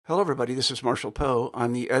Hello, everybody. This is Marshall Poe.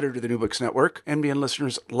 I'm the editor of the New Books Network. NBN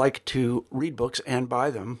listeners like to read books and buy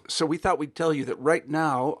them. So we thought we'd tell you that right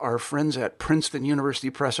now, our friends at Princeton University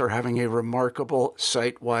Press are having a remarkable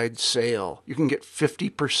site-wide sale. You can get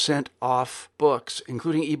 50% off books,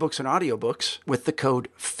 including ebooks and audiobooks, with the code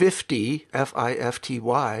 50,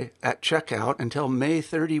 F-I-F-T-Y, at checkout until May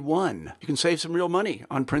 31. You can save some real money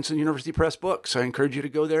on Princeton University Press books. I encourage you to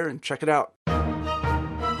go there and check it out.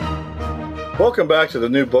 Welcome back to the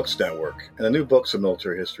New Books Network and the New Books of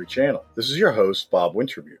Military History channel. This is your host, Bob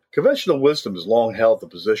Winterview. Conventional wisdom has long held the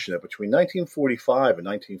position that between 1945 and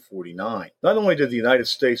 1949, not only did the United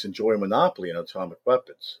States enjoy a monopoly on atomic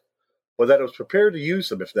weapons, but that it was prepared to use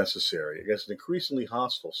them if necessary against an increasingly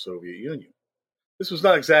hostile Soviet Union. This was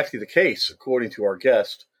not exactly the case, according to our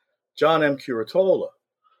guest, John M. Curatola,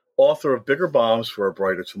 author of Bigger Bombs for a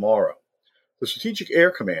Brighter Tomorrow, The Strategic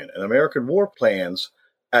Air Command and American War Plans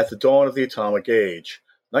at the Dawn of the Atomic Age,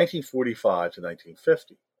 1945 to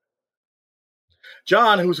 1950.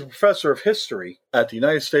 John, who is a professor of history at the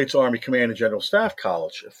United States Army Command and General Staff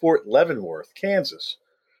College at Fort Leavenworth, Kansas,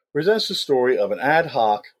 presents the story of an ad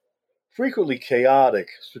hoc, frequently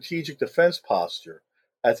chaotic strategic defense posture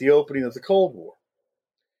at the opening of the Cold War.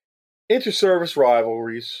 Inter-service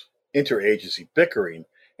rivalries, interagency bickering,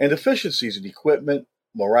 and deficiencies in equipment,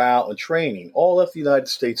 morale, and training all left the United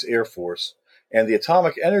States Air Force and the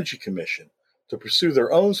Atomic Energy Commission to pursue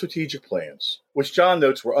their own strategic plans, which John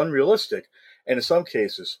notes were unrealistic and in some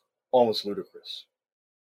cases almost ludicrous.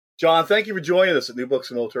 John, thank you for joining us at New Books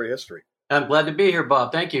in Military History. I'm glad to be here,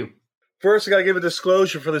 Bob. Thank you. First, I got to give a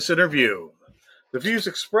disclosure for this interview. The views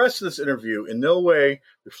expressed in this interview in no way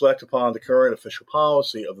reflect upon the current official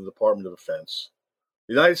policy of the Department of Defense,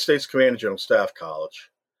 the United States Command and General Staff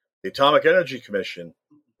College, the Atomic Energy Commission,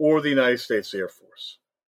 or the United States Air Force.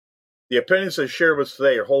 The opinions they share with us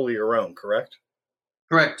today are wholly your own, correct?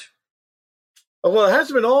 Correct. Well, it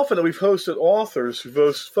hasn't been often that we've hosted authors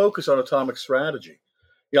who focus on atomic strategy.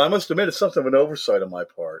 I must admit it's something of an oversight on my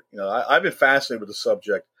part. I've been fascinated with the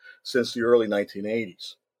subject since the early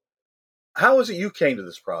 1980s. How is it you came to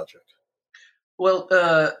this project? Well,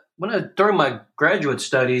 during my graduate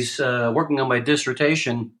studies, working on my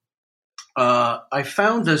dissertation, I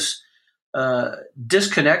found this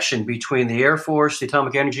disconnection between the Air Force, the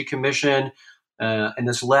Atomic Energy Commission, and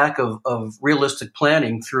this lack of realistic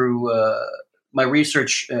planning through my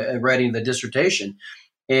research writing the dissertation.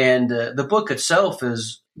 And the book itself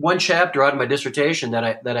is one chapter out of my dissertation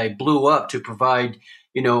that I blew up to provide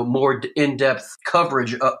more in-depth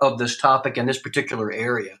coverage of this topic and this particular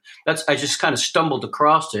area. I just kind of stumbled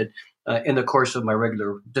across it in the course of my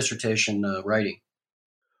regular dissertation writing.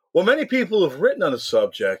 Well, many people who have written on the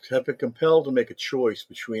subject have been compelled to make a choice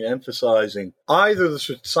between emphasizing either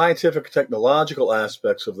the scientific technological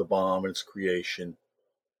aspects of the bomb and its creation,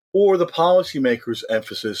 or the policymakers'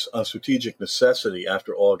 emphasis on strategic necessity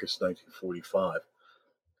after August 1945.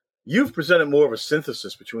 You've presented more of a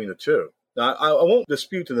synthesis between the two. Now, I won't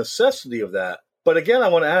dispute the necessity of that, but again, I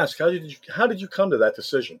want to ask, how did you come to that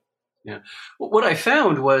decision? Yeah, what I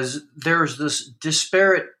found was there's this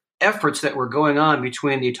disparate efforts that were going on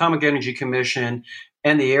between the Atomic Energy Commission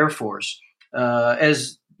and the Air Force.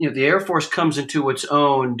 As the Air Force comes into its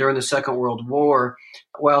own during the Second World War,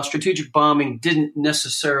 while strategic bombing didn't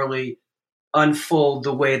necessarily unfold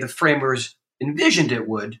the way the framers envisioned it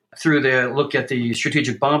would through the look at the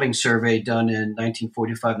strategic bombing survey done in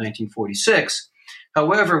 1945, 1946.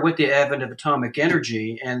 However, with the advent of atomic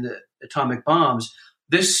energy and the atomic bombs,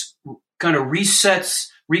 this kind of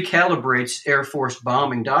recalibrates Air Force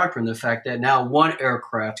bombing doctrine, the fact that now one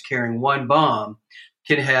aircraft carrying one bomb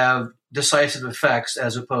can have decisive effects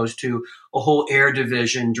as opposed to a whole air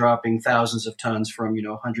division dropping thousands of tons from,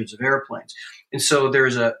 hundreds of airplanes. And so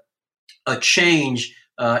there's a change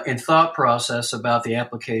in thought process about the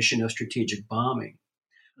application of strategic bombing.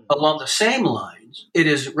 Along the same lines, it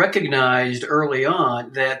is recognized early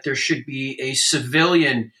on that there should be a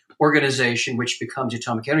civilian organization, which becomes the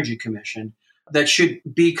Atomic Energy Commission, that should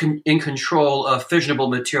be in control of fissionable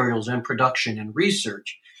materials and production and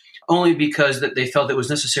research, only because that they felt it was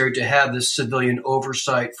necessary to have this civilian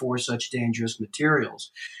oversight for such dangerous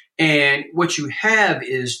materials. And what you have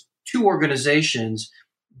is two organizations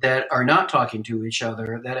that are not talking to each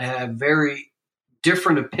other, that have very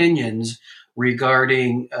different opinions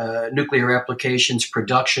regarding nuclear applications,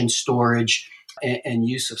 production, storage, and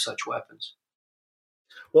use of such weapons.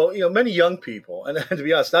 Well, many young people, and to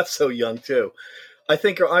be honest, not so young too, I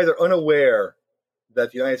think are either unaware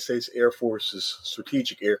that the United States Air Force's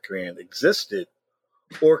Strategic Air Command existed,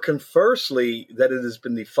 or conversely, that it has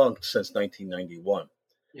been defunct since 1991.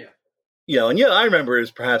 Yeah. I remember it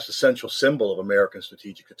as perhaps the central symbol of American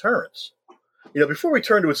strategic deterrence. Before we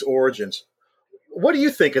turn to its origins, what do you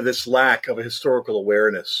think of this lack of a historical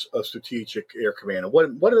awareness of strategic air command? And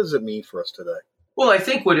what does it mean for us today? Well, I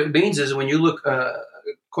think what it means is when you look,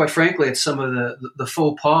 quite frankly, at some of the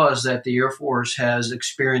faux pas that the Air Force has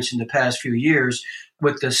experienced in the past few years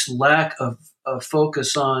with this lack of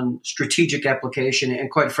focus on strategic application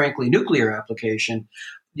and, quite frankly, nuclear application,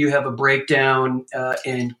 you have a breakdown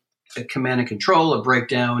in command and control, a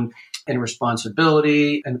breakdown in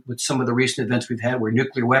responsibility, and with some of the recent events we've had where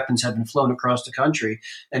nuclear weapons have been flown across the country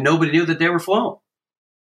and nobody knew that they were flown.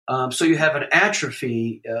 So you have an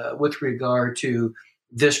atrophy with regard to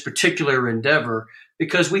this particular endeavor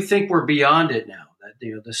because we think we're beyond it now.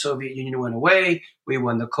 That the Soviet Union went away, we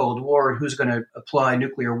won the Cold War, and who's going to apply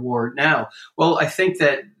nuclear war now? Well, I think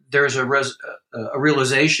that there's a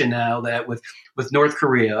realization now that with North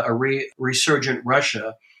Korea, a resurgent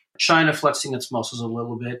Russia, China flexing its muscles a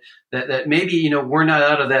little bit, that maybe we're not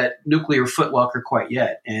out of that nuclear footlocker quite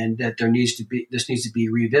yet, and that this needs to be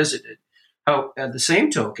revisited. How, at the same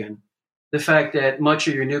token, the fact that much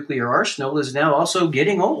of your nuclear arsenal is now also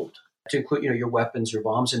getting old, to include your weapons or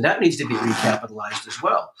bombs, and that needs to be recapitalized as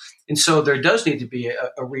well. And so there does need to be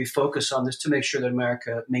a refocus on this to make sure that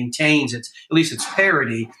America maintains at least its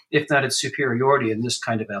parity, if not its superiority in this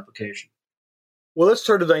kind of application. Well, let's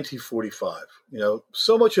turn to 1945.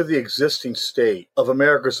 So much of the existing state of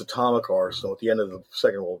America's atomic arsenal at the end of the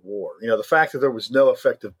Second World War, the fact that there was no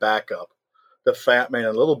effective backup, the fat man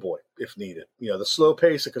and little boy, if needed, the slow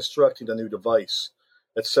pace of constructing a new device,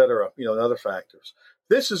 et cetera, and other factors.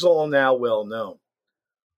 This is all now well known.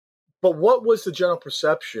 But what was the general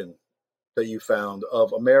perception that you found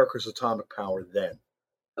of America's atomic power then?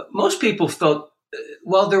 Most people felt,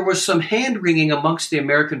 well, there was some hand-wringing amongst the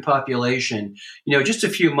American population, just a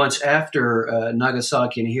few months after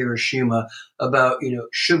Nagasaki and Hiroshima about,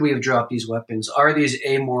 should we have dropped these weapons? Are these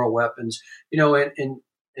amoral weapons? And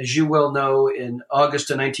as you well know, in August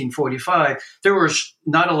of 1945, there was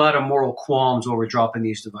not a lot of moral qualms over dropping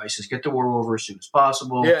these devices. Get the war over as soon as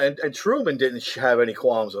possible. Yeah, and Truman didn't have any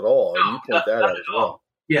qualms at all. No, and you point that out as well.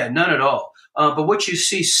 Yeah, none at all. But what you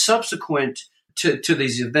see subsequent to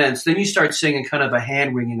these events, then you start seeing kind of a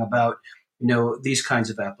hand-wringing about, these kinds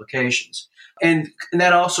of applications. And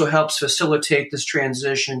that also helps facilitate this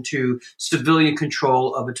transition to civilian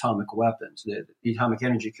control of atomic weapons, the Atomic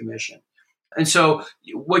Energy Commission. And so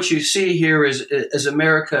what you see here is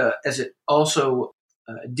America, as it also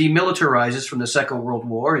demilitarizes from the Second World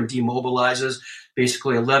War and demobilizes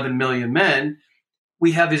basically 11 million men,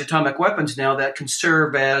 we have these atomic weapons now that can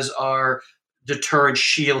serve as our deterrent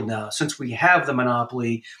shield now. Since we have the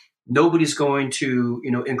monopoly, nobody's going to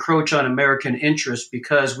encroach on American interests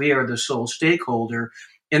because we are the sole stakeholder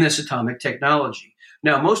in this atomic technology.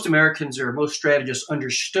 Now, most Americans or most strategists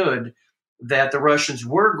understood that the Russians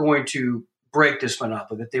were going to break this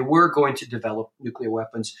monopoly, that they were going to develop nuclear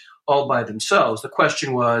weapons all by themselves. The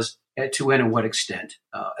question was to when and what extent.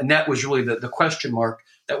 And that was really the question mark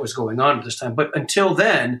that was going on at this time. But until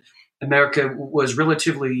then, America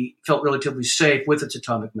felt relatively safe with its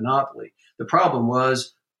atomic monopoly. The problem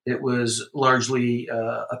was it was largely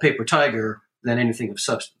a paper tiger than anything of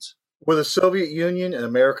substance. Were the Soviet Union and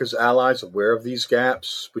America's allies aware of these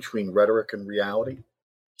gaps between rhetoric and reality?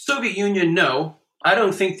 Soviet Union, no. I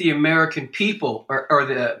don't think the American people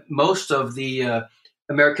or most of the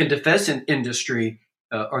American defense industry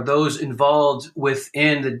or those involved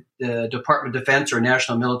within the Department of Defense or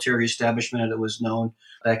National Military Establishment, as it was known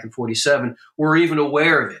back in 1947, were even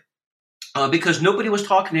aware of it because nobody was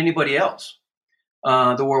talking to anybody else.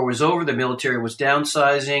 The war was over, the military was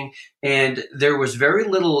downsizing, and there was very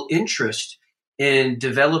little interest in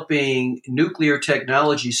developing nuclear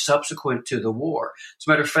technology subsequent to the war. As a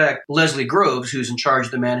matter of fact, Leslie Groves, who's in charge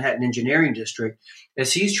of the Manhattan Engineering District,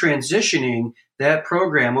 as he's transitioning that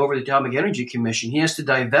program over to the Atomic Energy Commission, he has to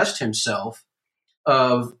divest himself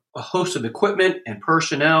of a host of equipment and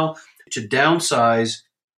personnel to downsize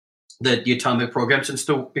the atomic program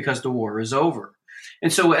because the war is over.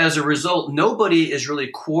 And so as a result, nobody is really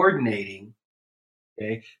coordinating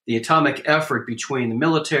the atomic effort between the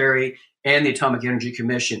military and the Atomic Energy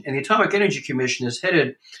Commission. And the Atomic Energy Commission is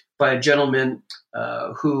headed by a gentleman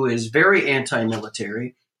who is very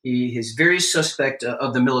anti-military. He is very suspect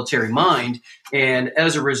of the military mind, and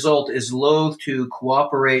as a result is loath to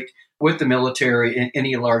cooperate with the military in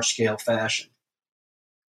any large-scale fashion.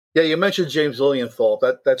 Yeah, you mentioned James Lilienthal.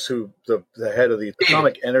 That's who the head of the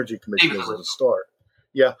Atomic Energy Commission is at the start.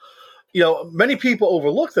 Yeah. Many people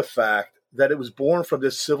overlook the fact that it was born from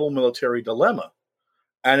this civil-military dilemma,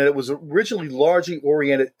 and it was originally largely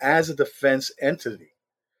oriented as a defense entity.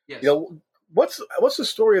 Yes. You know, what's the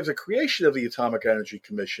story of the creation of the Atomic Energy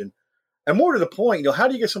Commission? And more to the point, how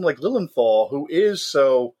do you get someone like Lilienthal, who is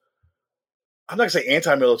so, I'm not going to say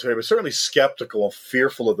anti-military, but certainly skeptical and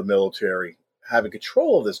fearful of the military having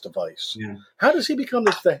control of this device? Yeah. How does he become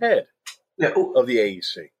the head of the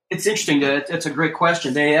AEC? It's interesting. That's a great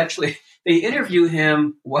question. They interview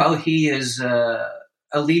him while he is a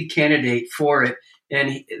lead candidate for it,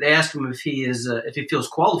 and they ask him if he feels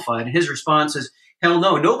qualified, and his response is, "Hell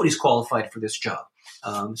no, nobody's qualified for this job."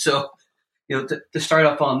 To start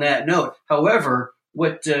off on that note. However,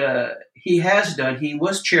 what he has done, he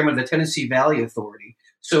was chairman of the Tennessee Valley Authority,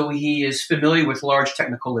 so he is familiar with large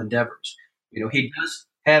technical endeavors. He does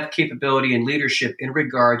have capability and leadership in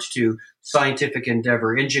regards to scientific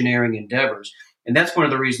endeavor, engineering endeavors. And that's one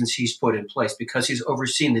of the reasons he's put in place, because he's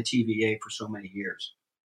overseen the TVA for so many years.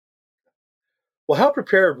 Well, how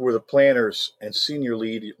prepared were the planners and senior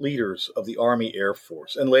leaders of the Army Air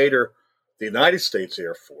Force and later the United States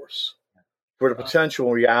Air Force for the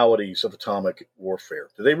potential realities of atomic warfare?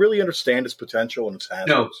 Do they really understand its potential and its hazards?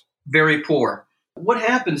 No, very poor. What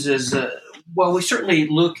happens is, while we certainly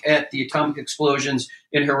look at the atomic explosions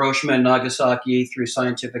in Hiroshima and Nagasaki through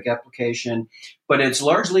scientific application, but it's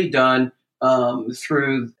largely done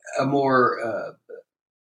through a more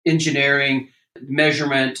engineering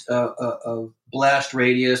measurement of blast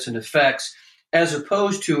radius and effects, as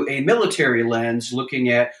opposed to a military lens looking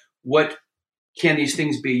at what can these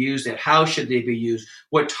things be used at, how should they be used,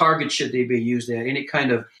 what targets should they be used at, any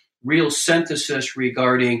kind of real synthesis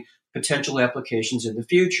regarding potential applications in the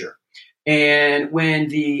future. And when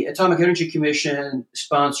the Atomic Energy Commission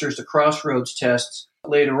sponsors the Crossroads tests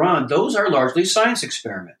later on, those are largely science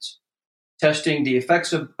experiments, testing the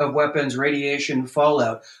effects of weapons, radiation,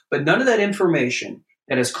 fallout. But none of that information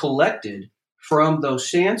that is collected from those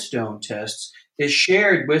sandstone tests is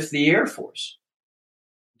shared with the Air Force.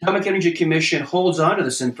 The Atomic Energy Commission holds on to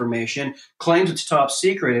this information, claims it's top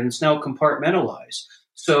secret, and it's now compartmentalized.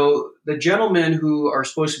 So the gentlemen who are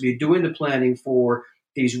supposed to be doing the planning for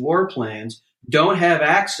these war plans don't have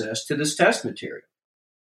access to this test material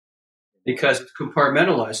because it's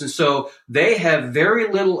compartmentalized. And so they have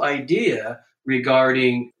very little idea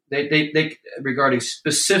regarding regarding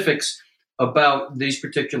specifics about these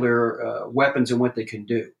particular weapons and what they can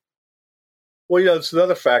do. Well, it's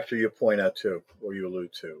another factor you point out too, or you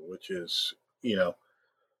allude to, which is,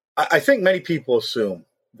 I think many people assume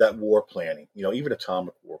that war planning, even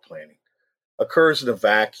atomic war planning, occurs in a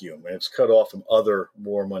vacuum and it's cut off from other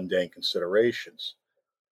more mundane considerations.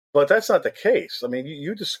 But that's not the case. I mean,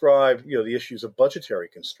 you describe, the issues of budgetary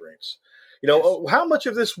constraints. Yes. How much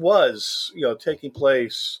of this was, taking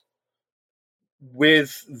place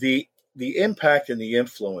with the impact and the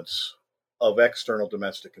influence of external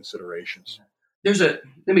domestic considerations? Let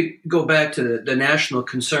me go back to the national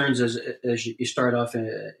concerns as you start off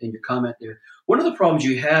in your comment there. One of the problems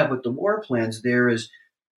you have with the war plans there is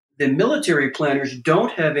the military planners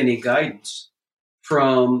don't have any guidance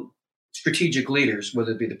from strategic leaders,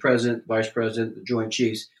 whether it be the president, vice president, the joint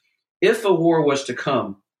chiefs. If a war was to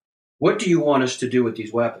come, what do you want us to do with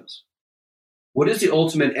these weapons? What is the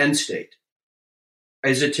ultimate end state?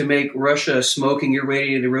 Is it to make Russia a smoking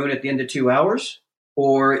irradiated ruin at the end of 2 hours?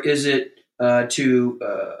 Or is it to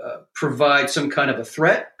provide some kind of a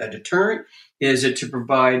threat, a deterrent? Is it to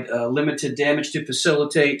provide limited damage to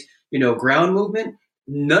facilitate, ground movement?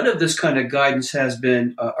 None of this kind of guidance has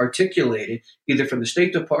been articulated either from the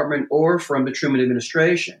State Department or from the Truman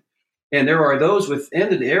administration. And there are those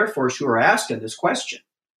within the Air Force who are asking this question.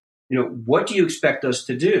 What do you expect us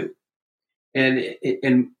to do? And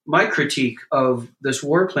in my critique of this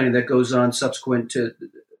war planning that goes on subsequent to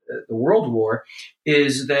the World War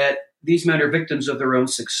is that these men are victims of their own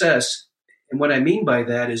success. And what I mean by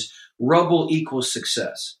that is rubble equals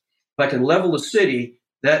success. If I can level a city,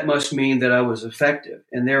 that must mean that I was effective,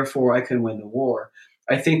 and therefore I can win the war.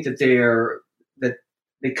 I think that that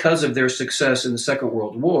because of their success in the Second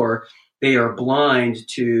World War, they are blind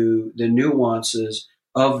to the nuances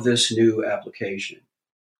of this new application.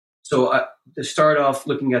 So to start off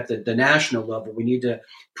looking at the national level, we need to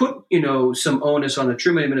put, some onus on the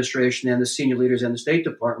Truman administration and the senior leaders and the State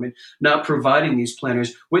Department not providing these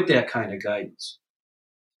planners with that kind of guidance.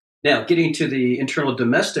 Now, getting to the internal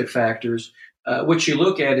domestic factors, what you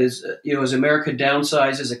look at is, as America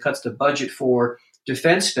downsizes, it cuts the budget for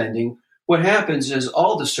defense spending. What happens is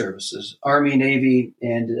all the services, Army, Navy,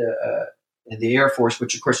 and the Air Force,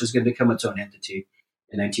 which of course is going to become its own entity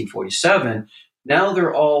in 1947, now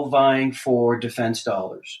they're all vying for defense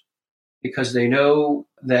dollars because they know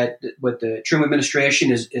that what the Truman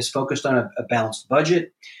administration is focused on a balanced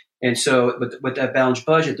budget. And so with that balanced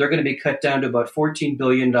budget, they're going to be cut down to about $14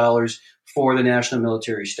 billion for the national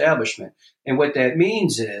military establishment. And what that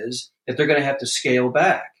means is that they're going to have to scale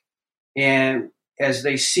back. And as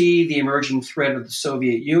they see the emerging threat of the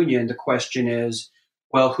Soviet Union, the question is,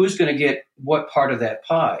 well, who's going to get what part of that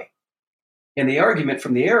pie? And the argument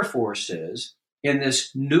from the Air Force is, in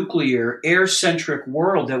this nuclear, air-centric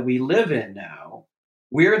world that we live in now,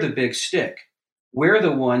 we're the big stick. We're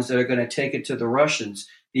the ones that are going to take it to the Russians.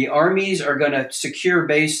 The armies are going to secure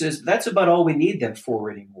bases. That's about all we need them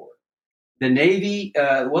for anymore. The Navy,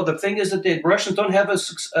 the thing is that the Russians don't have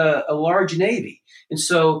a large Navy. And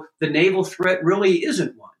so the naval threat really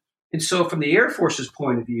isn't one. And so from the Air Force's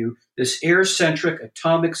point of view, this air-centric,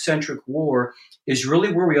 atomic-centric war is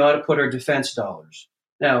really where we ought to put our defense dollars.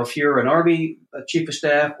 Now, if you're an Army Chief of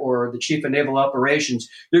Staff or the Chief of Naval Operations,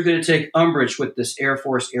 you're going to take umbrage with this Air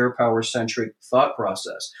Force air power-centric thought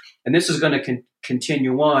process. And this is going to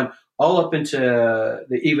continue on all up into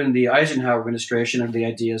even the Eisenhower administration and the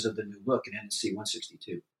ideas of the new look in NSC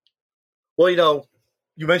 162. Well,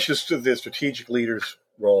 you mentioned the strategic leader's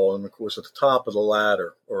role, and of course at the top of the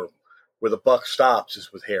ladder, or where the buck stops,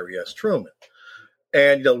 is with Harry S. Truman.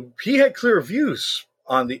 And he had clear views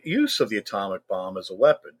on the use of the atomic bomb as a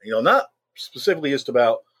weapon. Not specifically just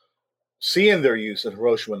about seeing their use at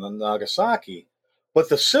Hiroshima and Nagasaki, but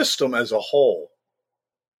the system as a whole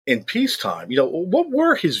in peacetime. What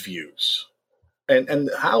were his views, and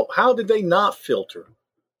how did they not filter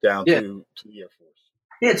down to the Air Force?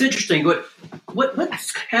 Yeah, it's interesting.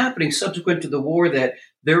 What's happening subsequent to the war, that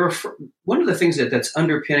one of the things that's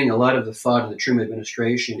underpinning a lot of the thought of the Truman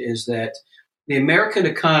administration is that the American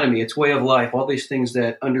economy, its way of life, all these things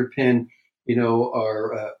that underpin,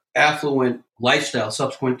 our affluent lifestyle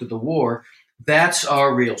subsequent to the war, that's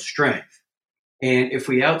our real strength. And if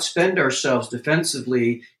we outspend ourselves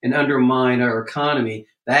defensively and undermine our economy,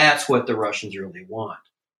 that's what the Russians really want.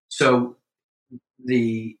 So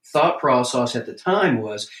the thought process at the time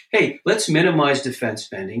was, hey, let's minimize defense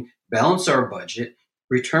spending, balance our budget,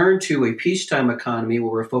 return to a peacetime economy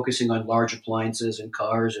where we're focusing on large appliances and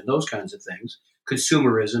cars and those kinds of things,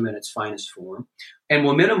 consumerism in its finest form, and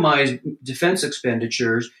we'll minimize defense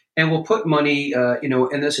expenditures and we'll put money,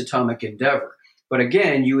 in this atomic endeavor. But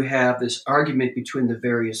again, you have this argument between the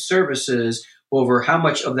various services over how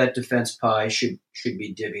much of that defense pie should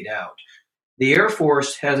be divvied out. The Air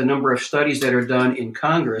Force has a number of studies that are done in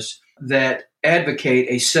Congress that advocate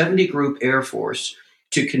a 70-group Air Force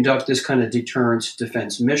to conduct this kind of deterrence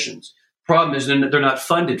defense missions. Problem is they're not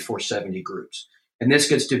funded for 70 groups. And this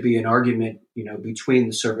gets to be an argument, between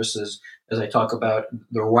the services as I talk about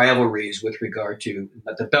the rivalries with regard to,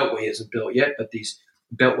 not the Beltway isn't built yet, but these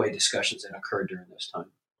Beltway discussions that occurred during this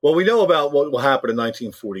time. Well, we know about what will happen in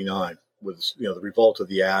 1949 with the revolt of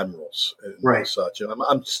the admirals and such. And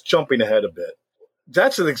I'm just jumping ahead a bit.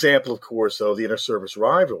 That's an example, of course, of the inter-service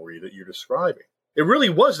rivalry that you're describing. It really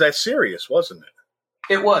was that serious, wasn't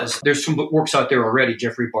it? It was. There's some works out there already,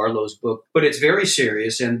 Jeffrey Barlow's book, but it's very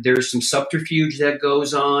serious, and there's some subterfuge that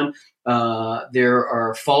goes on. There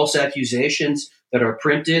are false accusations that are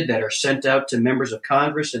printed that are sent out to members of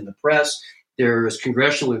Congress and the press. There's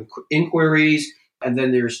congressional inquiries, and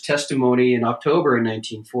then there's testimony in October of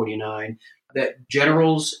 1949 that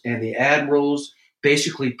generals and the admirals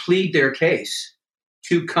basically plead their case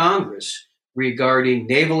to Congress regarding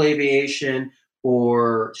naval aviation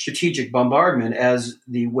or strategic bombardment as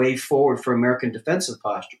the way forward for American defensive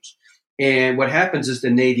postures. And what happens is the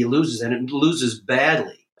Navy loses, and it loses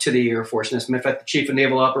badly to the Air Force. And as a matter of fact, the Chief of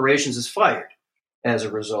Naval Operations is fired as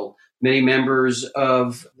a result. Many members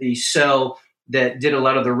of the cell that did a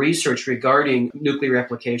lot of the research regarding nuclear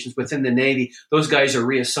applications within the Navy, those guys are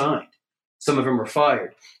reassigned. Some of them are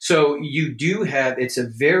fired. So you do have, it's a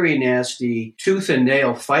very nasty tooth and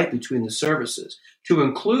nail fight between the services, to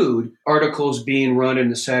include articles being run in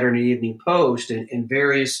the Saturday Evening Post and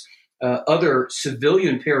various other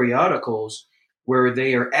civilian periodicals where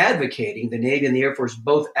they are advocating, the Navy and the Air Force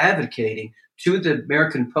both advocating to the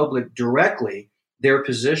American public directly their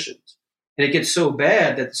positions. And it gets so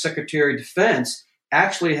bad that the Secretary of Defense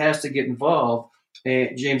actually has to get involved,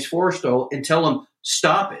 James Forrestal, and tell him,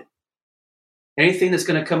 stop it. Anything that's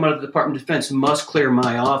going to come out of the Department of Defense must clear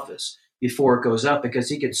my office before it goes up, because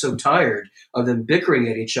he gets so tired of them bickering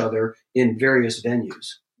at each other in various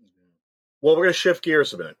venues. Well, we're going to shift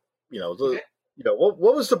gears a minute.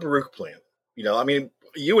 What was the Baruch Plan?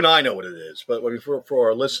 You and I know what it is, but for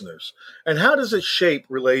our listeners, and how does it shape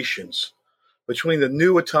relations between the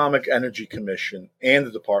new Atomic Energy Commission and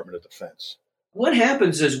the Department of Defense? What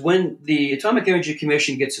happens is when the Atomic Energy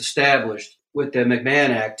Commission gets established with the McMahon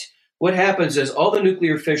Act, what happens is all the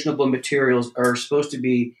nuclear fissionable materials are supposed to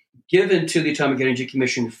be given to the Atomic Energy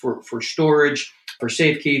Commission for storage, for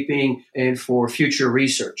safekeeping, and for future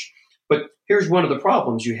research. But here's one of the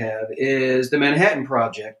problems you have is the Manhattan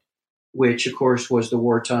Project, which, of course, was the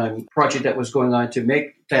wartime project that was going on to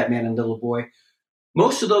make Fat Man and Little Boy.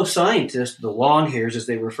 Most of those scientists, the long hairs, as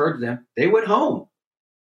they referred to them, they went home.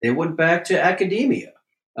 They went back to academia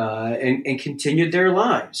and continued their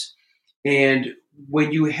lives. And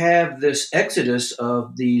when you have this exodus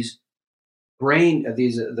of the brain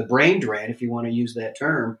drain, if you want to use that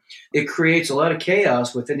term, it creates a lot of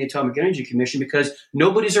chaos within the Atomic Energy Commission because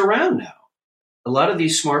nobody's around now. A lot of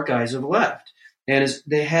these smart guys have left. And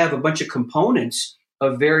they have a bunch of components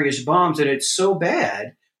of various bombs, and it's so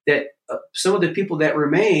bad that some of the people that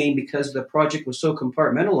remain, because the project was so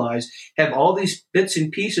compartmentalized, have all these bits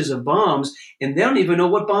and pieces of bombs, and they don't even know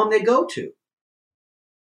what bomb they go to.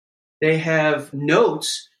 They have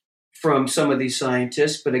notes from some of these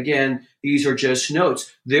scientists, but again, these are just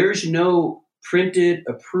notes. There's no printed,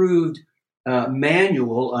 approved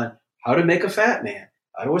manual on how to make a Fat Man,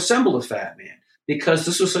 how to assemble a Fat Man, because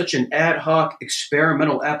this was such an ad hoc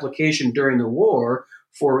experimental application during the war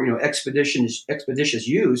for expeditious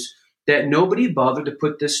use that nobody bothered to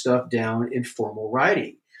put this stuff down in formal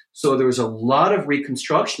writing. So there's a lot of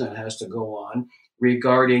reconstruction that has to go on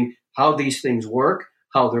regarding how these things work,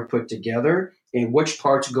 how they're put together, and which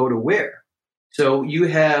parts go to where. So you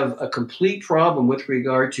have a complete problem with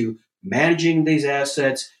regard to managing these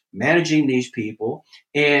assets, managing these people,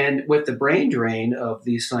 and with the brain drain of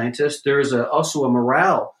these scientists, there's also a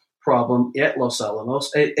morale problem at Los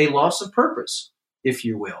Alamos, a loss of purpose, if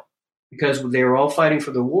you will, because they were all fighting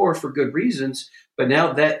for the war for good reasons, but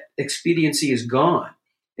now that expediency is gone.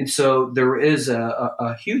 And so there is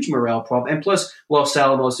a huge morale problem. And plus, Los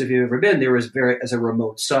Alamos, if you've ever been, there is as a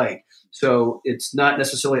remote site. So it's not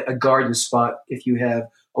necessarily a garden spot if you have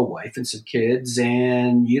a wife and some kids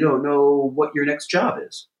and you don't know what your next job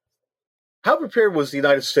is. How prepared was the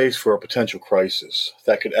United States for a potential crisis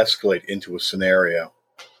that could escalate into a scenario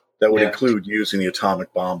that would include using the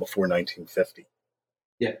atomic bomb before 1950?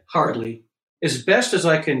 Yeah, hardly. As best as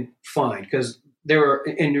I can find, because there were,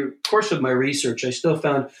 in the course of my research, I still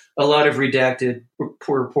found a lot of redacted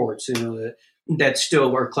reports, that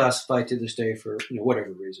still are classified to this day for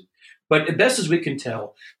whatever reason. But as best as we can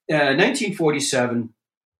tell, 1947,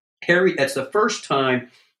 that's the first time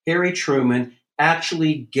Harry Truman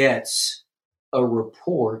actually gets a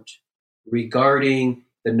report regarding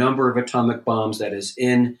the number of atomic bombs that is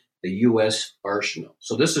in the U.S. arsenal.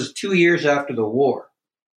 So this is 2 years after the war.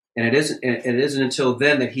 And it isn't until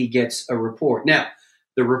then that he gets a report. Now,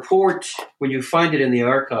 the report, when you find it in the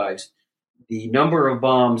archives, the number of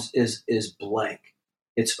bombs is blank.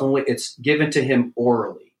 It's given to him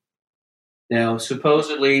orally. Now,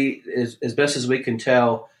 supposedly, as best as we can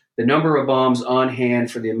tell, the number of bombs on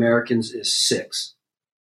hand for the Americans is 6,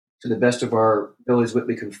 to the best of our abilities, what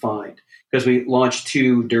we can find, because we launched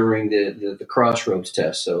 2 during the Crossroads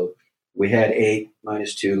test. So we had 8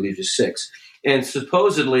 minus 2 leaves us 6. And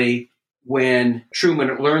supposedly, when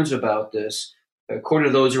Truman learns about this,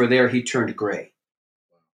 according to those who were there, he turned gray.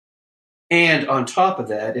 And on top of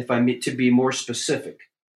that, if I'm to be more specific,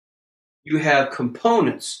 you have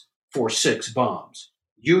components for 6 bombs.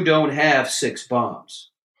 You don't have 6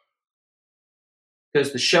 bombs.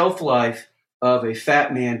 Because the shelf life of a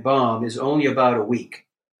Fat Man bomb is only about a week.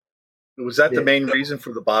 Was that the main reason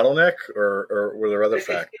for the bottleneck, or were there other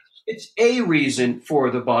factors? It's a reason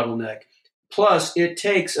for the bottleneck. Plus, it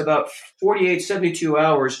takes about 48, 72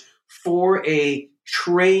 hours for a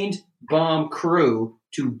trained bomb crew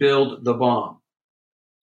to build the bomb.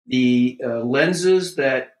 The lenses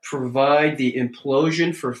that provide the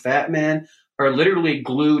implosion for Fat Man are literally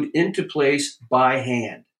glued into place by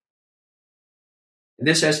hand. And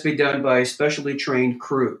this has to be done by a specially trained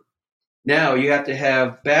crew. Now, you have to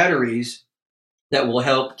have batteries that will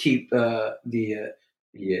help keep the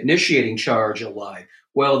initiating charge alive.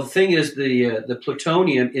 Well, the thing is, the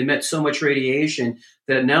plutonium emits so much radiation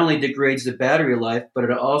that it not only degrades the battery life, but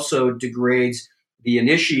it also degrades the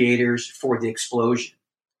initiators for the explosion.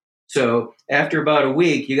 So after about a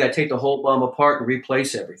week, you got to take the whole bomb apart and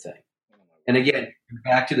replace everything. And again,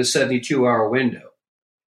 back to the 72-hour window.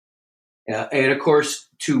 And of course,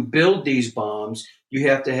 to build these bombs, you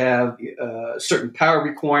have to have certain power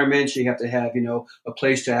requirements. You have to have, a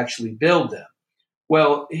place to actually build them.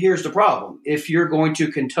 Well, here's the problem. If you're going to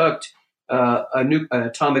conduct an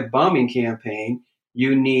atomic bombing campaign,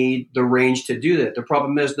 you need the range to do that. The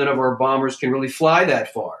problem is none of our bombers can really fly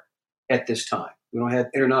that far at this time. We don't have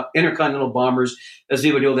intercontinental bombers as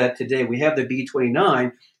we would know that today. We have the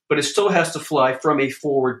B-29, but it still has to fly from a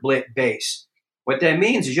forward base. What that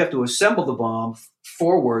means is you have to assemble the bomb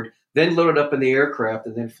forward then load it up in the aircraft,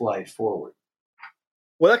 and then fly it forward.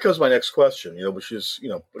 Well, that comes to my next question, which is,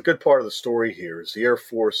 a good part of the story here is the Air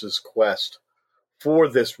Force's quest for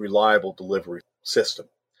this reliable delivery system.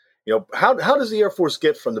 How does the Air Force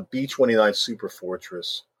get from the B-29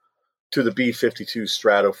 Superfortress to the B-52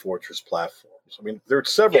 Stratofortress platforms? I mean, there are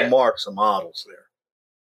several marks and models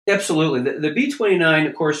there. Absolutely. The B-29,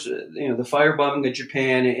 of course, the firebombing of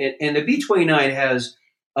Japan, and the B-29 has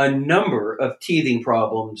a number of teething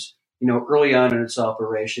problems, early on in its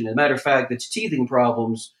operation. As a matter of fact, its teething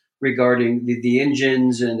problems regarding the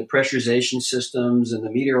engines and the pressurization systems and the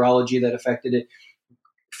meteorology that affected it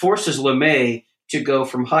forces LeMay to go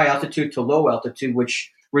from high altitude to low altitude,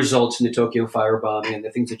 which results in the Tokyo firebombing and the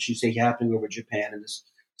things that you see happening over Japan in this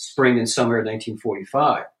spring and summer of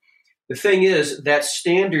 1945. The thing is that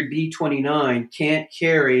standard B-29 can't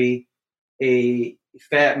carry a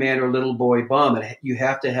fat man or little boy bomb. You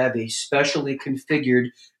have to have a specially configured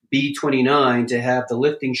B-29 to have the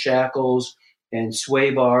lifting shackles and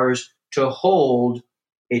sway bars to hold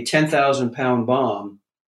a 10,000-pound bomb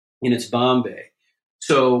in its bomb bay.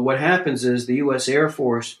 So what happens is the U.S. Air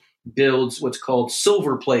Force builds what's called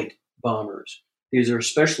silver plate bombers. These are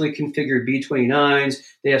specially configured B-29s.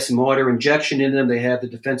 They have some water injection in them. They have the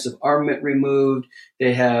defensive armament removed.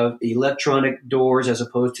 They have electronic doors as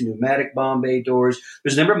opposed to pneumatic bomb bay doors.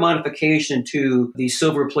 There's a number of modification to these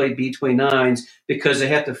silver plate B-29s because they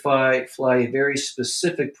have to fly a very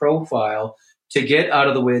specific profile to get out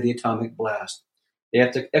of the way of the atomic blast. They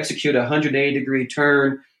have to execute a 180-degree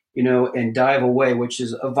turn, and dive away, which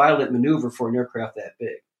is a violent maneuver for an aircraft that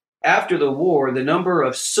big. After the war, the number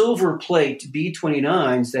of silver plate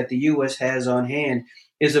B-29s that the U.S. has on hand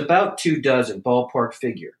is about 24, ballpark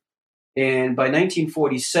figure. And by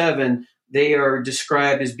 1947, they are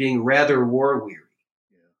described as being rather war-weary.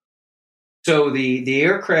 So the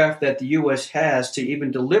aircraft that the U.S. has to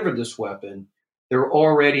even deliver this weapon, they're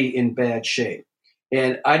already in bad shape.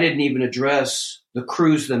 And I didn't even address the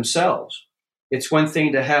crews themselves. It's one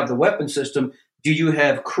thing to have the weapon system. Do you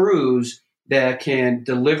have crews that can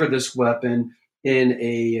deliver this weapon in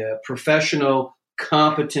a professional,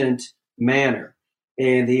 competent manner?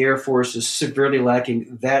 And the Air Force is severely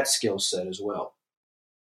lacking that skill set as well.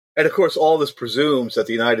 And of course, all this presumes that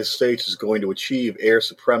the United States is going to achieve air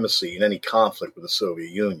supremacy in any conflict with the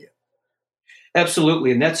Soviet Union.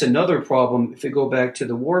 Absolutely. And that's another problem, if we go back to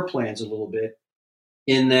the war plans a little bit,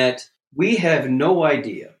 in that we have no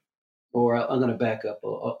idea, or I'm going to back up,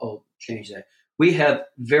 I'll change that. We have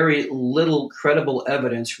very little credible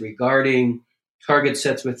evidence regarding target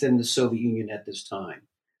sets within the Soviet Union at this time.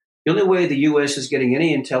 The only way the U.S. is getting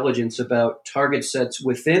any intelligence about target sets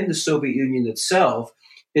within the Soviet Union itself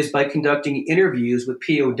is by conducting interviews with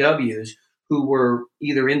POWs who were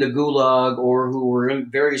either in the Gulag or who were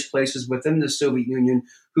in various places within the Soviet Union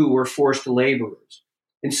who were forced laborers.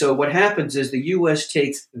 And so what happens is the U.S.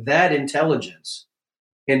 takes that intelligence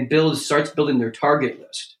and starts building their target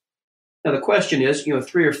list. Now, the question is,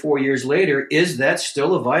 3 or 4 years later, is that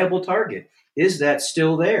still a viable target? Is that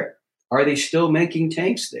still there? Are they still making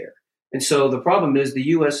tanks there? And so the problem is the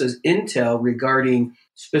U.S.'s intel regarding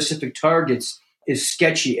specific targets is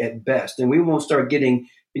sketchy at best. And we won't start getting,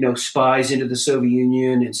 spies into the Soviet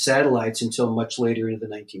Union and satellites until much later into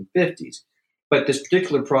the 1950s. But this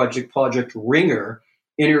particular project, Project Ringer,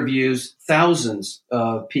 interviews thousands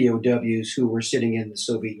of POWs who were sitting in the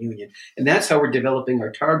Soviet Union. And that's how we're developing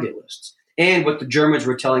our target lists and what the Germans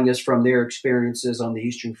were telling us from their experiences on the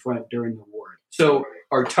Eastern Front during the war. So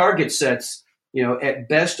our target sets, at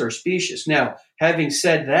best are specious. Now, having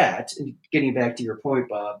said that, and getting back to your point,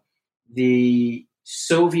 Bob, the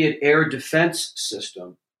Soviet air defense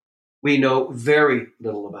system, we know very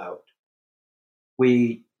little about.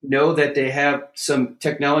 We know that they have some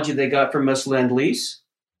technology they got from us Lend-Lease,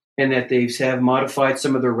 and that they have modified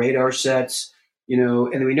some of their radar sets,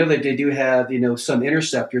 and we know that they do have, some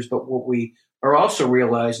interceptors. But what we are also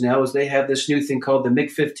realized now is they have this new thing called the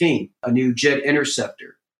MiG-15, a new jet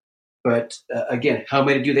interceptor. But again, how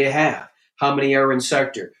many do they have? How many are in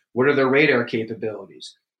sector? What are their radar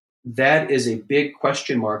capabilities? That is a big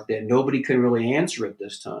question mark that nobody can really answer at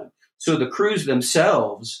this time. So the crews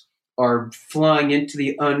themselves are flying into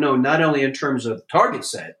the unknown, not only in terms of target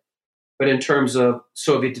set, but in terms of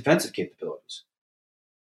Soviet defensive capabilities.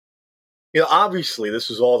 Obviously,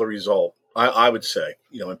 this is all the result, I would say,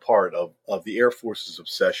 in part of the Air Force's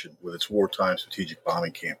obsession with its wartime strategic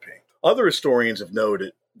bombing campaign. Other historians have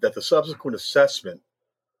noted that the subsequent assessment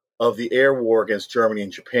of the air war against Germany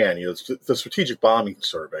and Japan, the Strategic Bombing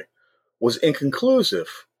Survey, was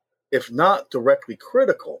inconclusive, if not directly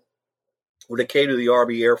critical, when it came to the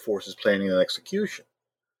Army Air Force's planning and execution.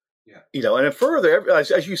 Yeah. And then further,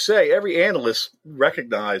 as you say, every analyst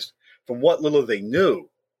recognized from what little they knew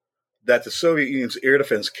that the Soviet Union's air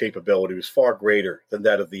defense capability was far greater than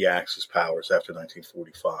that of the Axis powers after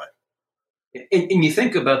 1945. And you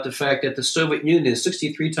think about the fact that the Soviet Union is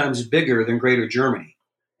 63 times bigger than Greater Germany.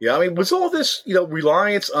 Yeah, I mean, was all this,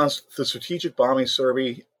 reliance on the Strategic Bombing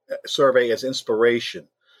Survey as inspiration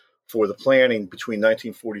for the planning between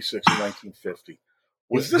 1946 and 1950?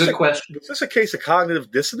 Good question. Was this a case of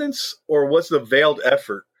cognitive dissonance, or was it a veiled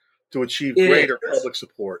effort to achieve greater public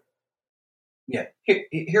support? Yeah,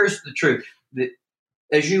 here's the truth.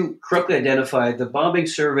 As you correctly identified, the bombing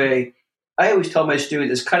survey, I always tell my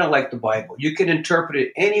students, is kind of like the Bible. You can interpret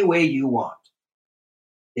it any way you want.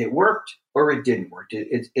 It worked or it didn't work.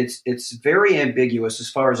 It's very ambiguous as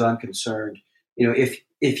far as I'm concerned.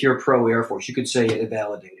 If you're pro Air Force, you could say it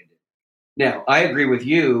validated it. Now, I agree with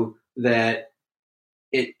you that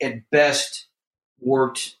it at best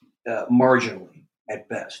worked marginally at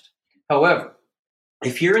best. However,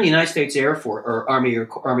 if you're in the United States Air Force or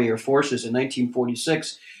Army Air Forces in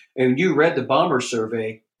 1946 and you read the bomber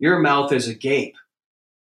survey, your mouth is agape.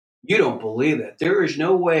 You don't believe it. There is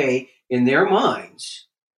no way in their minds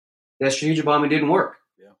that strategic bombing didn't work.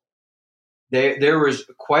 Yeah. There was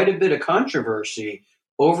quite a bit of controversy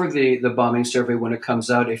over the bombing survey when it comes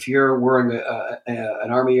out. If you're wearing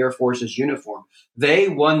an Army Air Forces uniform, they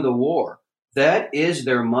won the war. That is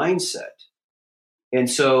their mindset. And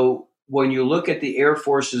so when you look at the Air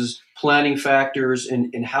Force's planning factors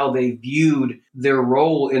and how they viewed their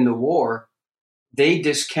role in the war, they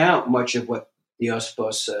discount much of what the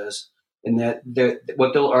USPA says. And that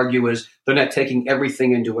what they'll argue is they're not taking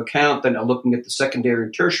everything into account. They're not looking at the secondary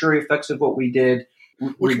and tertiary effects of what we did.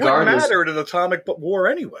 Which wouldn't matter in an atomic war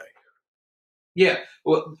anyway. Yeah.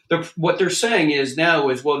 Well, what they're saying is now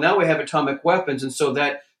we have atomic weapons, and so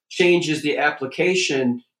that changes the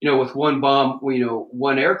application, with one bomb,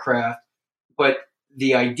 one aircraft. But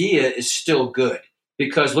the idea is still good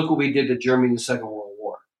because look what we did to Germany in the Second World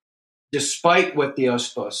War, despite what the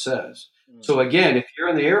USPA says. So again, if you're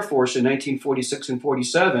in the Air Force in 1946 and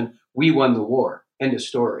 47, we won the war. End of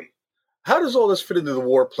story. How does all this fit into the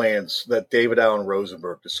war plans that David Allen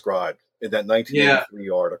Rosenberg described in that 1983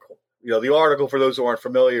 article? The article, for those who aren't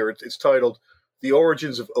familiar, it's titled "The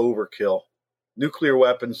Origins of Overkill: Nuclear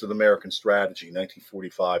Weapons and American Strategy,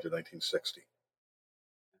 1945 to 1960."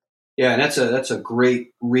 Yeah, and that's a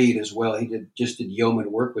great read as well. He did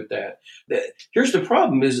yeoman work with that. Here's the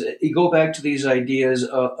problem: is you go back to these ideas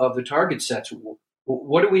of the target sets.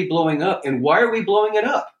 What are we blowing up, and why are we blowing it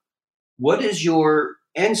up? What is your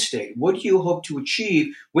end state? What do you hope to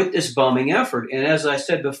achieve with this bombing effort? And as I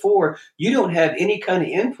said before, you don't have any kind of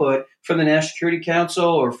input from the National Security Council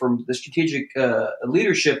or from the strategic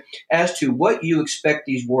leadership as to what you expect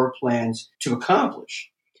these war plans to accomplish.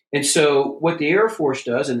 And so what the Air Force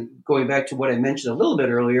does, and going back to what I mentioned a little bit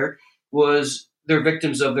earlier, was they're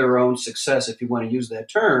victims of their own success, if you want to use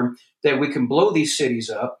that term, that we can blow these cities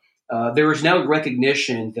up. There is now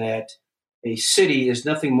recognition that a city is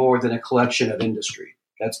nothing more than a collection of industry.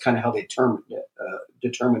 That's kind of how they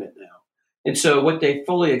determine it now. And so what they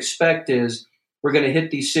fully expect is we're going to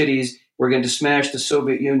hit these cities, we're going to smash the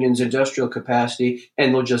Soviet Union's industrial capacity,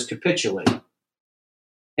 and they'll just capitulate.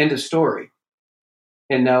 End of story.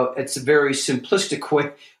 And now it's a very simplistic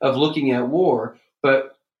way of looking at war.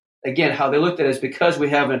 But again, how they looked at it is because we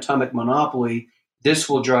have an atomic monopoly, this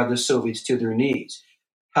will drive the Soviets to their knees.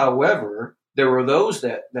 However, there were those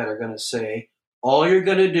that are going to say, all you're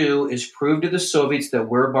going to do is prove to the Soviets that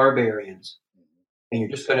we're barbarians. And you're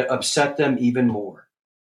just going to upset them even more.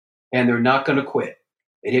 And they're not going to quit.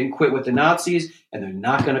 They didn't quit with the Nazis, and they're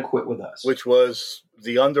not going to quit with us. Which was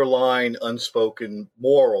the underlying unspoken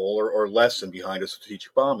moral or lesson behind a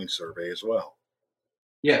strategic bombing survey as well.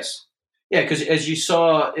 Yes. Yeah, because as you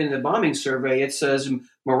saw in the bombing survey, it says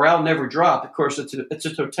morale never dropped. Of course, it's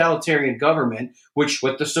a totalitarian government, which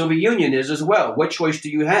what the Soviet Union is as well. What choice do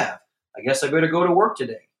you have? I guess I better go to work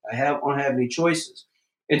today. I don't have any choices.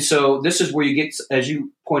 And so this is where you get, as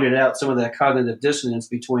you pointed out, some of that cognitive dissonance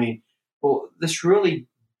between, well, this really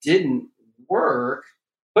didn't work,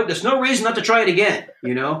 but there's no reason not to try it again,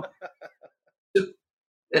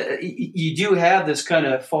 You do have this kind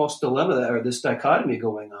of false dilemma or this dichotomy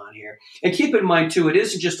going on here. And keep in mind, too, it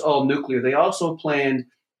isn't just all nuclear. They also planned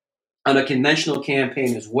on a conventional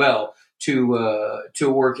campaign as well to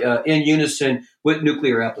work in unison with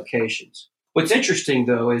nuclear applications. What's interesting,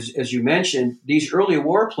 though, is, as you mentioned, these early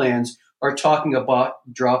war plans are talking about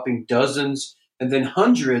dropping dozens and then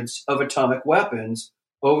hundreds of atomic weapons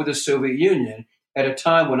over the Soviet Union at a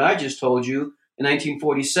time when I just told you in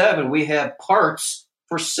 1947 we had parts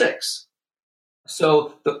for 6.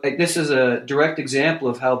 So this is a direct example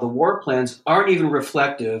of how the war plans aren't even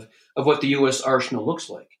reflective of what the U.S. arsenal looks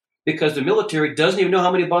like, because the military doesn't even know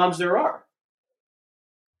how many bombs there are.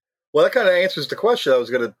 Well, that kind of answers the question I was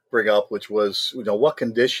going to bring up, which was, what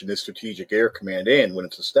condition is Strategic Air Command in when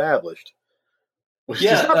it's established? Which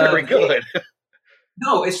is not very good.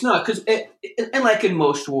 No, it's not, because and like in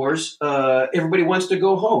most wars, everybody wants to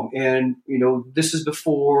go home, and this is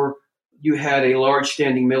before you had a large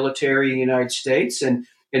standing military in the United States, and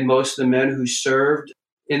most of the men who served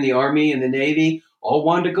in the Army and the Navy all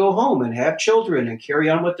wanted to go home and have children and carry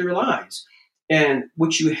on with their lives. And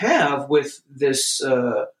what you have with this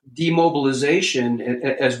demobilization,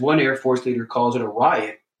 as one Air Force leader calls it, a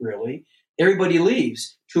riot, really, everybody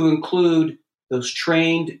leaves, to include those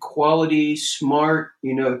trained, quality, smart,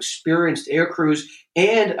 experienced air crews,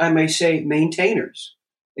 and I may say maintainers,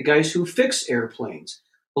 the guys who fix airplanes.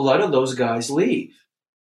 A lot of those guys leave.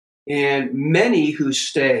 And many who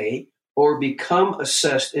stay or become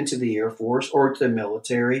assessed into the Air Force or to the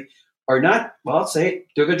military are not, well, I'll say it,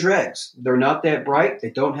 they're the dregs. They're not that bright.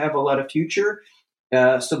 They don't have a lot of future.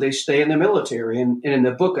 So they stay in the military. And in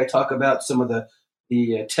the book, I talk about some of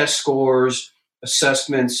the test scores,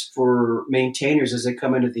 assessments for maintainers as they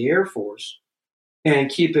come into the Air Force. And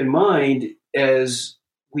keep in mind, as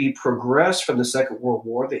we progress from the Second World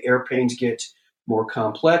War, the airplanes get more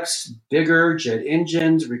complex, bigger, jet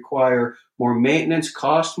engines require more maintenance,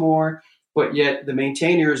 cost more, but yet the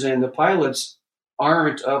maintainers and the pilots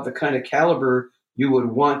aren't of the kind of caliber you would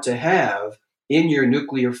want to have in your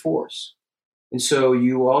nuclear force. And so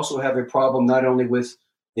you also have a problem not only with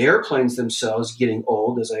the airplanes themselves getting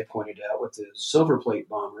old, as I pointed out with the Silver Plate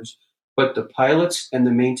bombers, but the pilots and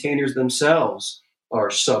the maintainers themselves are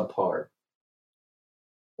subpar.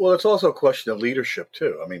 Well, it's also a question of leadership,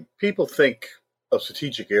 too. I mean, people think of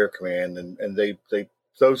Strategic Air Command, and they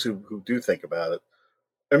those who do think about it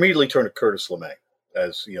immediately turn to Curtis LeMay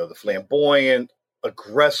as, the flamboyant,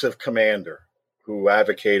 aggressive commander who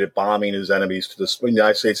advocated bombing his enemies the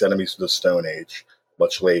United States enemies to the Stone Age,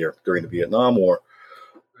 much later during the Vietnam War.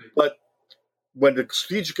 But when the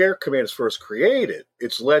Strategic Air Command is first created,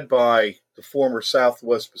 it's led by the former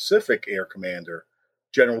Southwest Pacific Air Commander,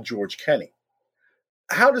 General George Kenney.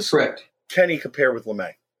 How does Kenney compare with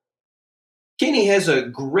LeMay? Kenney has a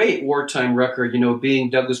great wartime record,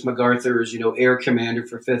 being Douglas MacArthur's, air commander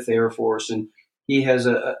for 5th Air Force, and he has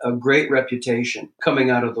a great reputation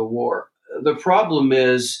coming out of the war. The problem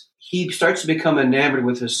is he starts to become enamored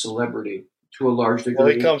with his celebrity to a large degree.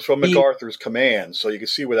 Well, he comes from MacArthur's command, so you can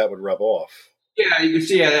see where that would rub off. Yeah, you can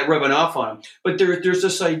see that rubbing off on him. But there's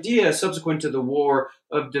this idea subsequent to the war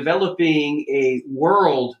of developing a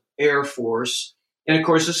world Air Force. And of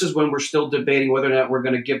course, this is when we're still debating whether or not we're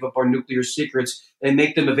going to give up our nuclear secrets and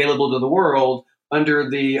make them available to the world, under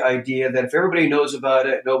the idea that if everybody knows about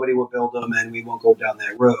it, nobody will build them and we won't go down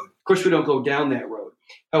that road. Of course, we don't go down that road.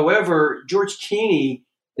 However, George Kenney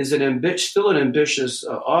is still an ambitious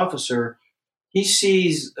officer. He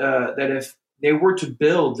sees that if they were to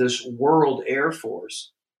build this world Air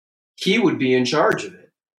Force, he would be in charge of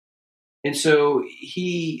it. And so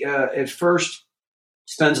he, at first,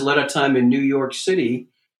 spends a lot of time in New York City,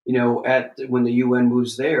 when the UN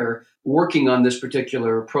moves there, working on this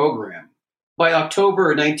particular program. By October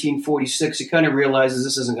 1946, he kind of realizes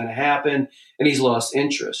this isn't going to happen, and he's lost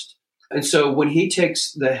interest. And so when he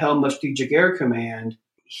takes the helm of Strategic Air Command,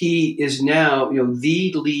 he is now,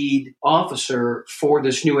 the lead officer for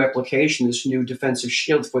this new application, this new defensive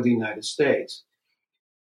shield for the United States.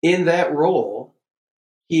 In that role,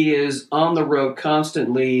 he is on the road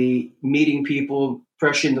constantly, meeting people,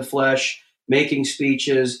 fresh in the flesh, making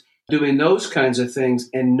speeches, doing those kinds of things,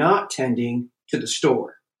 and not tending to the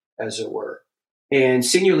store, as it were. And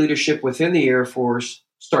senior leadership within the Air Force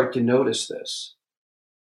start to notice this,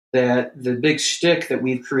 that the big stick that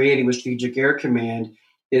we've created with Strategic Air Command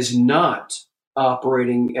is not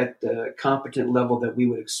operating at the competent level that we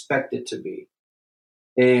would expect it to be.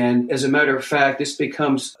 And as a matter of fact, this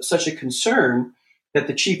becomes such a concern that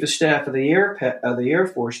the Chief of Staff of the Air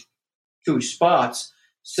Force, two spots,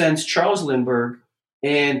 sends Charles Lindbergh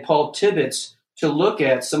and Paul Tibbets to look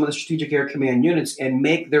at some of the Strategic Air Command units and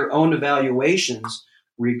make their own evaluations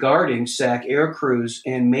regarding SAC air crews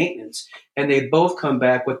and maintenance. And they both come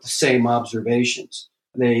back with the same observations.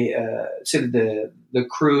 They say that the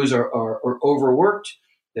crews are overworked,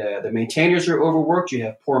 the maintainers are overworked, you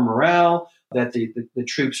have poor morale, that the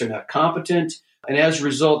troops are not competent. And as a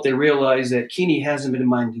result, they realize that Kenney hasn't been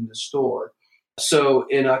minding the store. So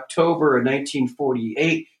in October of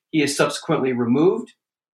 1948, he is subsequently removed,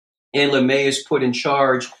 and LeMay is put in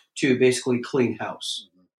charge to basically clean house.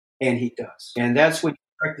 And he does. And that's when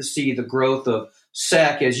you start to see the growth of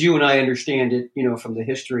SAC, as you and I understand it, from the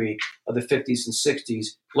history of the 50s and 60s,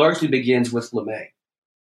 largely begins with LeMay.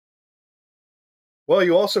 Well,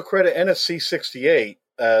 you also credit NSC 68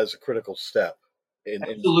 as a critical step in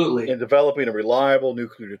developing a reliable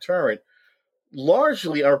nuclear deterrent,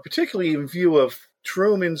 largely or particularly in view of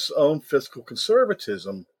Truman's own fiscal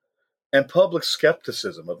conservatism and public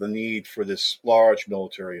skepticism of the need for this large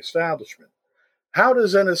military establishment. How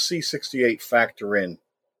does NSC 68 factor in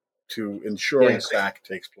to ensuring SAC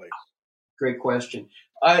takes place? Great question.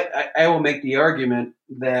 I will make the argument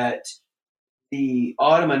that the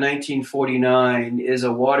autumn of 1949 is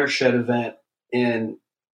a watershed event in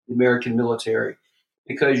the American military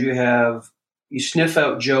because you sniff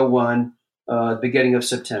out Joe 1 beginning of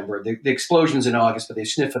September. The explosion's in August, but they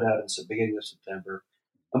sniff it out in the beginning of September.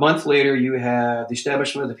 A month later, you have the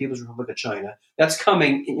establishment of the People's Republic of China. That's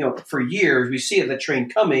coming, for years. We see that train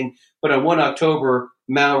coming, but on 1 October,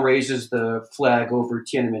 Mao raises the flag over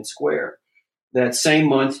Tiananmen Square. That same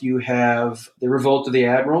month, you have the revolt of the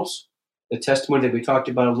admirals, the testimony that we talked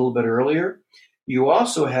about a little bit earlier. You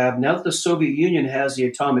also have, now that the Soviet Union has the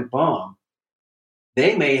atomic bomb,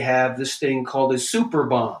 they may have this thing called a super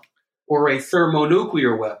bomb or a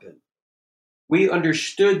thermonuclear weapon. We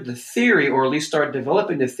understood the theory, or at least started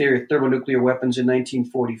developing the theory of thermonuclear weapons in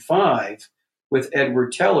 1945 with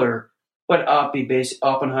Edward Teller, but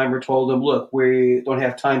Oppenheimer told him, look, we don't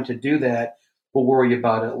have time to do that. We'll worry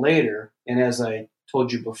about it later. And as I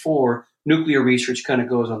told you before, nuclear research kind of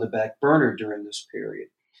goes on the back burner during this period.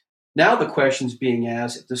 Now the question's being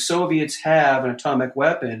asked, if the Soviets have an atomic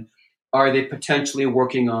weapon, are they potentially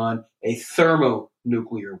working on a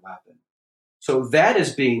thermonuclear weapon? So that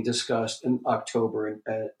is being discussed in October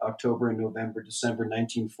and November, December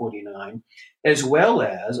 1949, as well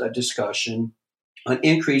as a discussion on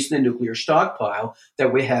increasing the nuclear stockpile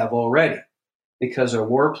that we have already, because our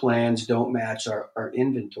war plans don't match our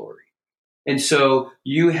inventory. And so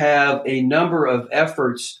you have a number of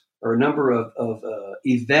efforts or a number of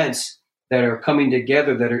events that are coming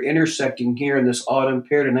together that are intersecting here in this autumn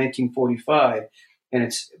period of 1945. And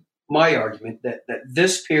it's my argument that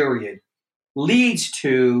this period leads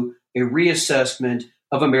to a reassessment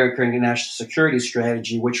of American national security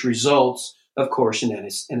strategy, which results, of course, in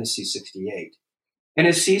NSC 68.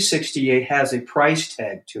 NSC 68 has a price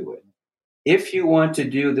tag to it. If you want to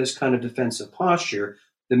do this kind of defensive posture,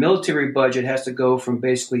 the military budget has to go from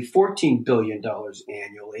basically $14 billion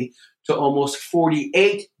annually to almost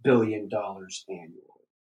 $48 billion annually.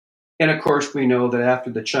 And of course, we know that after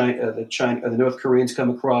the North Koreans come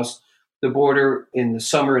across the border in the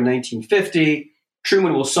summer of 1950,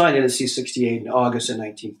 Truman will sign NSC 68 in August of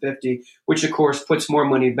 1950, which of course puts more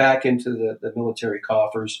money back into the military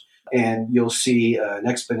coffers. And you'll see an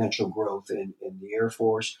exponential growth in the Air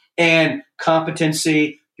Force and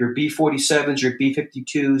competency. Your B-47s, your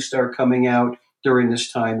B-52s start coming out during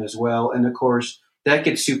this time as well. And of course, that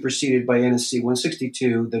gets superseded by NSC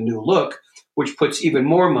 162, the new look, which puts even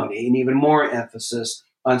more money and even more emphasis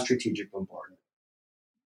on strategic bombardment.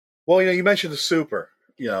 Well, you mentioned the super,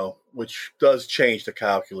 which does change the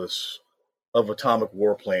calculus of atomic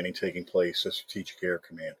war planning taking place at Strategic Air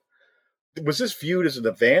Command. Was this viewed as an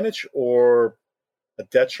advantage or a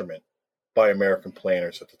detriment by American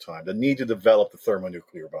planners at the time, the need to develop the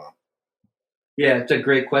thermonuclear bomb? Yeah, it's a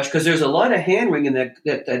great question, because there's a lot of hand-wringing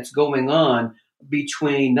that's going on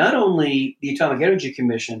between not only the Atomic Energy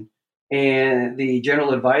Commission and the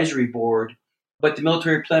General Advisory Board, but the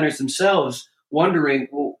military planners themselves wondering,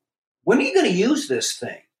 well, when are you going to use this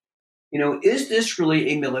thing? Is this really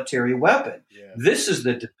a military weapon? Yeah. This is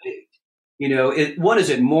the debate. One, is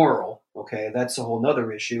it moral? Okay, that's a whole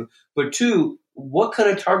nother issue. But two, what kind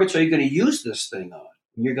of targets are you going to use this thing on?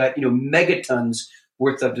 You got, megatons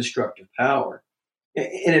worth of destructive power.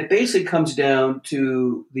 And it basically comes down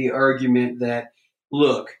to the argument that,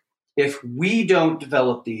 look, if we don't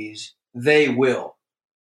develop these, they will.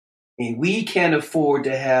 And we can't afford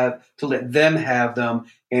to let them have them,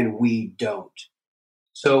 and we don't.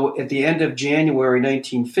 So at the end of January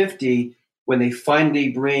 1950, when they finally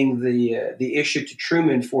bring the issue to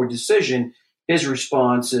Truman for decision, his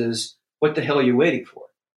response is, "What the hell are you waiting for?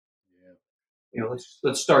 Yeah.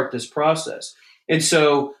 Let's start this process." And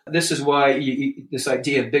so this is why this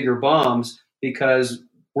idea of bigger bombs, because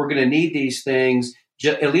we're going to need these things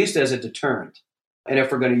at least as a deterrent. And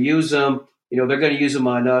if we're going to use them, they're going to use them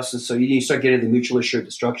on us. And so you start getting the mutual assured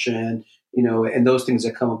destruction, and those things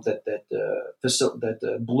that come up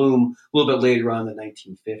that bloom a little bit later on in the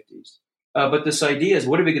 1950s. But this idea is,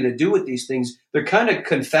 what are we going to do with these things? They're kind of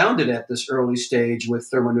confounded at this early stage with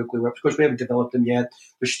thermonuclear weapons. Of course, we haven't developed them yet.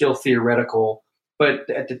 They're still theoretical. But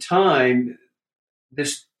at the time,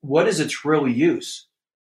 what is its real use?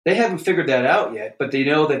 They haven't figured that out yet, but they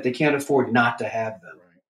know that they can't afford not to have them.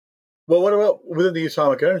 Right. Well, what about within the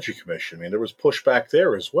Atomic Energy Commission? I mean, there was pushback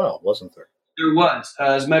there as well, wasn't there? There was.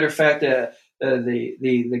 As a matter of fact, the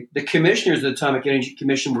commissioners of the Atomic Energy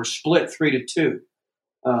Commission were split 3-2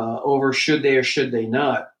 over should they or should they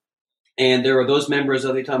not. And there are those members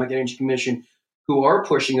of the Atomic Energy Commission who are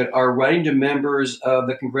pushing it, are writing to members of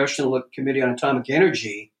the Congressional Committee on Atomic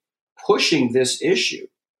Energy, pushing this issue,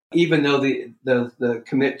 even though three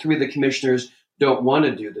of the commissioners don't want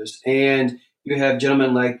to do this. And you have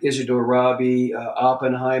gentlemen like Isidore Rabi,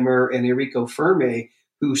 Oppenheimer, and Enrico Fermi,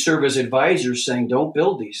 who serve as advisors saying, don't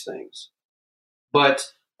build these things.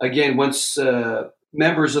 But again, once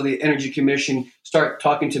members of the Energy Commission start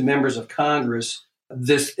talking to members of Congress,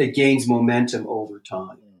 it gains momentum over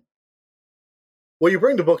time. Well, you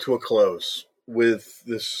bring the book to a close with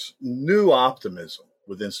this new optimism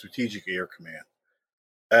within Strategic Air Command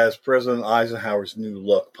as President Eisenhower's new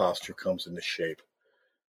look posture comes into shape.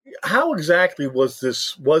 How exactly was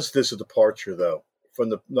this a departure, though, from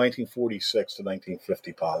the 1946 to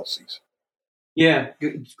 1950 policies? Yeah,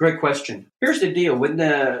 great question. Here's the deal.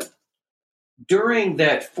 During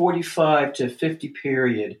that 45 to 50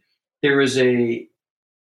 period, the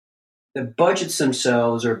budgets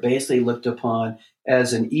themselves are basically looked upon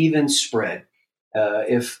as an even spread.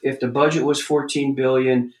 If the budget was $14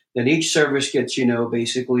 billion, then each service gets,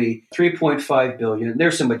 basically $3.5 billion.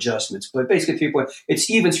 There's some adjustments, but basically it's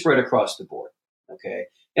even spread across the board. Okay.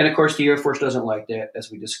 And of course, the Air Force doesn't like that,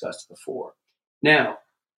 as we discussed before. Now,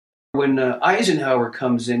 when Eisenhower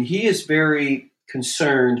comes in, he is very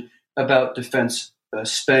concerned about defense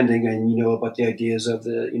spending and, about the ideas of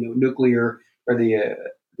the, nuclear or the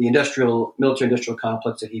military-industrial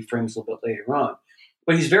complex that he frames a little bit later on.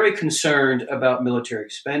 But he's very concerned about military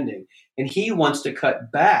spending, and he wants to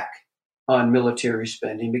cut back on military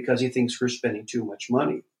spending because he thinks we're spending too much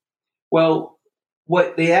money. Well,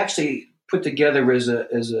 what they actually put together is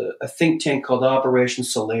a think tank called Operation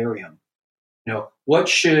Solarium. What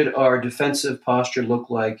should our defensive posture look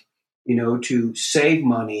like, to save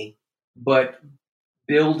money, but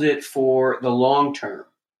build it for the long term?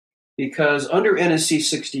 Because under NSC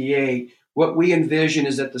 68, what we envision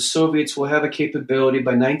is that the Soviets will have a capability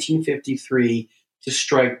by 1953 to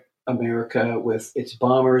strike America with its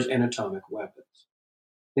bombers and atomic weapons.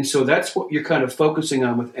 And so that's what you're kind of focusing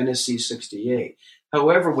on with NSC 68.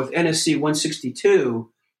 However, with NSC 162,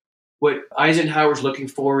 what Eisenhower's looking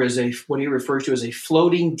for is what he refers to as a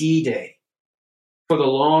floating D-Day for the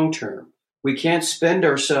long term. We can't spend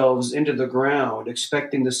ourselves into the ground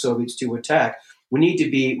expecting the Soviets to attack. We need to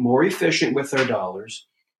be more efficient with our dollars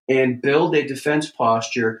and build a defense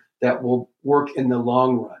posture that will work in the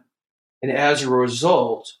long run. And as a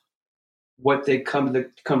result, what they come to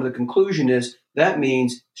the conclusion is that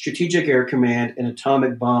means Strategic Air Command and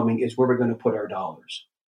atomic bombing is where we're going to put our dollars.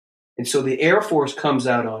 And so the Air Force comes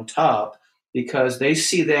out on top because they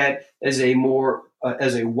see that as a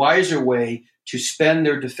wiser way to spend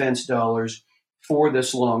their defense dollars for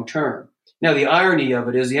this long term. Now, the irony of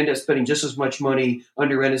it is they end up spending just as much money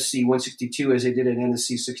under NSC 162 as they did in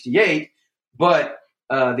NSC 68. But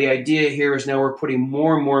the idea here is now we're putting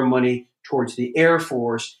more and more money towards the Air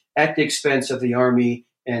Force at the expense of the Army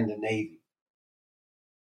and the Navy.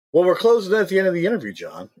 Well, we're closing at the end of the interview,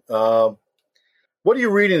 John. What are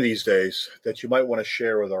you reading these days that you might want to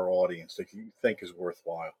share with our audience that you think is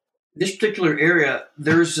worthwhile? This particular area,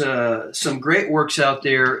 there's some great works out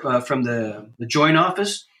there from the Joint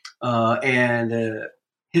Office and the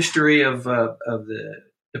history of the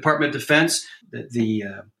Department of Defense.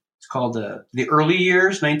 It's called the early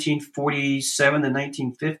years, 1947 to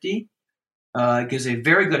 1950. It gives a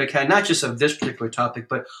very good account, not just of this particular topic,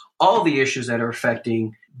 but all the issues that are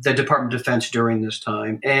affecting the Department of Defense during this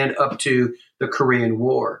time and up to the Korean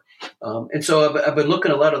War. And so I've been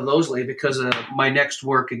looking at a lot of those lately because my next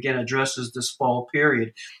work, again, addresses this fall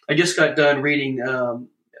period. I just got done reading a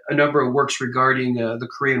number of works regarding the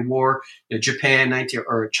Korean War, China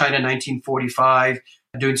 1945,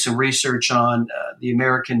 doing some research on the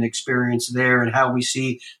American experience there and how we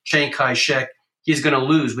see Chiang Kai-shek. He's going to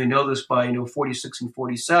lose. We know this by 46 and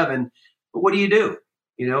 47. But what do?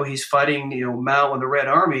 He's fighting Mao and the Red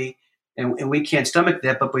Army, and we can't stomach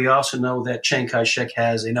that. But we also know that Chiang Kai-shek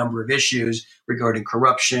has a number of issues regarding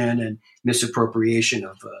corruption and misappropriation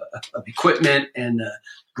of equipment and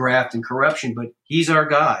graft and corruption. But he's our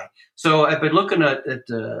guy. So I've been looking at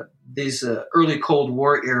these early Cold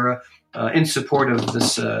War era in support of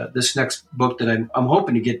this next book that I'm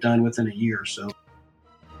hoping to get done within a year or so.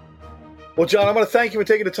 Well, John, I want to thank you for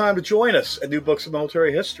taking the time to join us at New Books of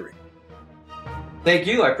Military History. Thank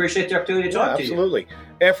you. I appreciate the opportunity to talk to you. Absolutely.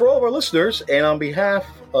 And for all of our listeners, and on behalf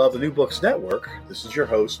of the New Books Network, this is your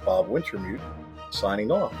host, Bob Wintermute,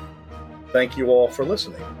 signing off. Thank you all for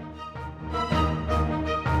listening.